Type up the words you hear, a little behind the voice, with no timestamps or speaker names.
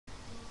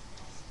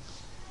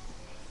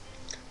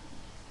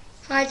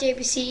Hi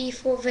JBC,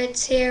 4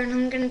 vids here, and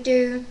I'm going to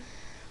do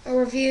a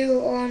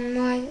review on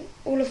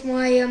all of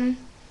my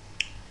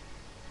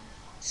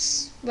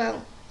Lego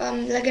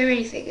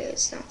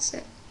minifigures. That's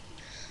it.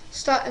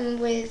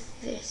 Starting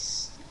with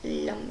this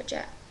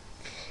lumberjack.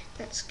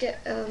 Let's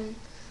get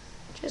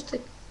just a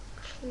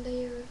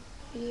clear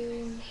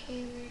view on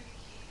him.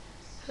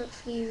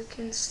 Hopefully you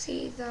can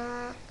see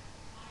that.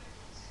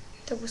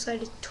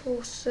 Double-sided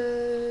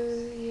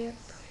torso. Yep.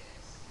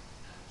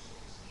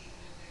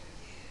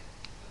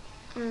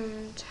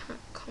 And hat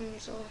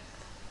comes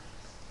off,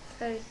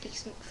 fairly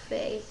decent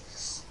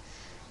face,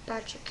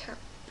 badger cap.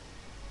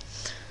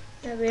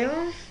 There we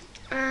are.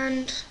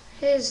 And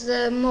here's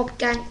the mob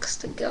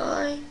gangster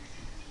guy.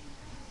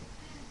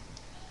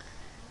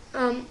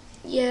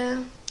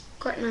 Yeah,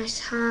 quite nice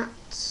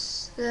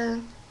hats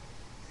there.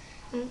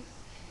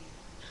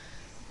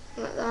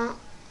 Like that.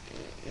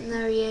 And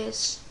there he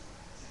is.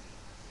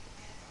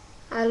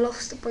 I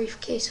lost the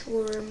briefcase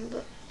for him,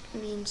 but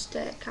means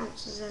that it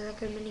counts as a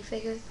Lego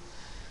minifigure.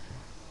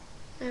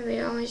 There we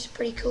are, he's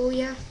pretty cool,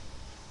 yeah.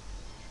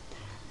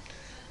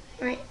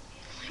 Right,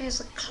 here's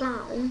a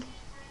clown.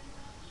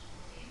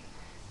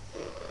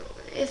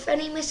 If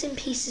any missing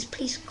pieces,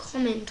 please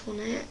comment on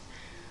it.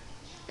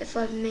 If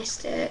I've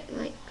missed it,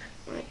 like,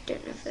 I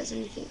don't know if there's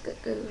anything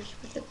that goes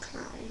with the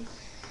clown.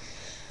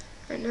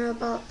 I know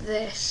about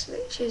this,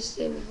 which is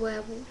the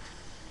werewolf.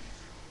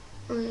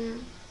 Oh yeah,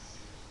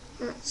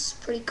 that's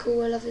pretty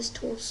cool. I love his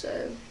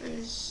torso and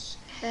his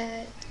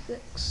hair. It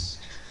looks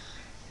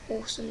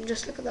awesome.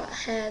 Just look at that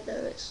hair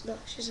though, it's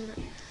lush, isn't it?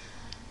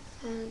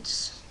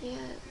 And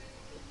yeah,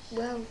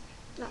 well,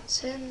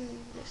 that's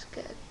him. Let's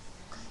get a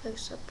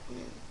close up on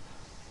him.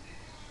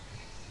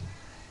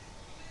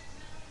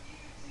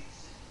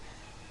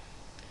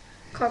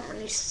 Can't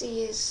really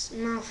see his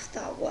mouth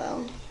that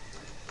well.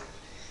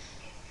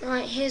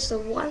 Right, here's the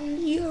one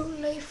and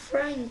only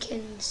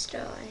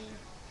Frankenstein.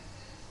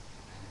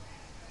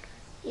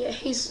 Yeah,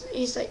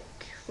 he's like,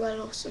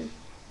 well, awesome.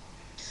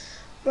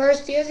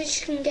 Whereas the others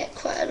you can get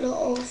quite a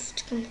lot of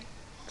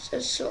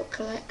to sort of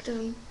collect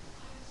them.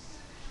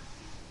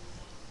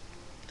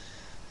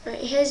 Right,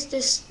 here's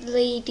this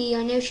lady.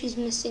 I know she's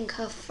missing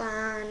her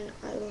fan.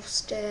 I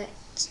lost it.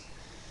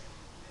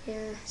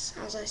 Yes,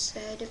 as I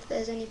said, if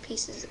there's any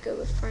pieces that go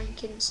with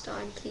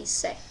Frankenstein, please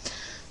say.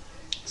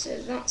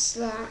 So that's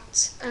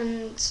that.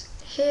 And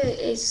here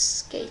is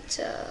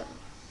Skater.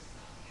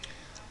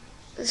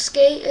 The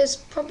Skater's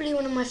probably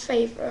one of my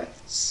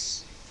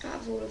favourites out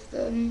of all of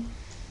them.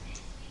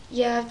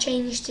 Yeah, I've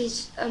changed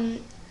his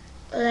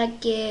leg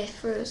gear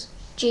for his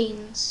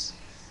jeans.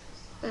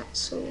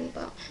 That's all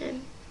about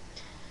him.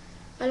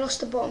 I lost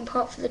the bottom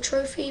part for the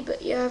trophy,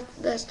 but yeah,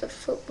 there's the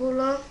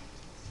footballer.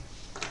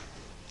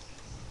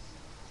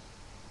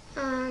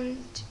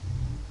 And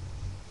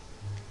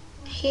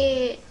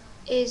here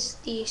is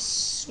the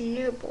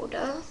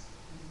snowboarder.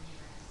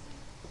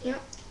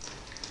 Yep.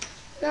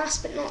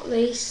 Last but not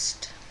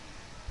least,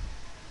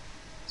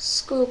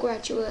 school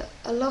graduate.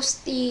 I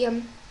lost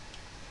the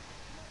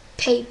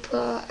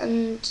paper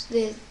and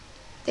the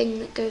thing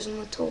that goes on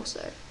the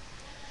torso.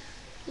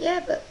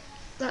 Yeah, but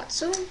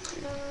that's all.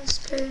 I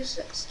suppose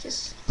let's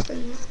just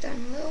bring that down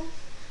a little.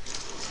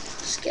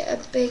 Just get a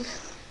big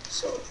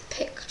sort of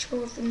picture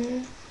of them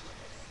all,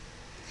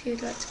 if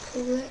you'd like to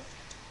call it.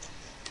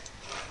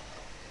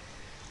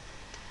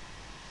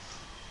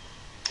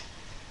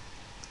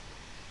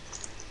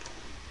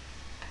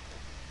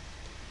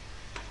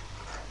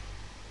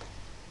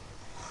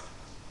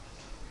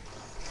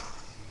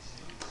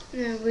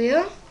 There we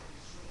are.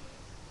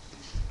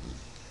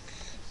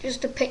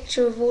 Just a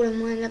picture of all of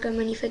my Lego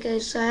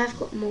minifigures. I have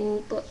got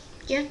more, but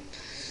yeah.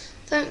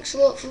 Thanks a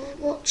lot for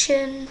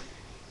watching.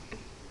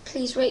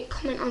 Please rate,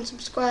 comment and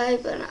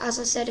subscribe, and as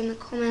I said in the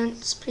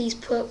comments, please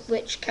put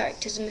which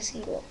characters are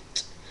missing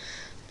what.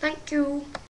 Thank you.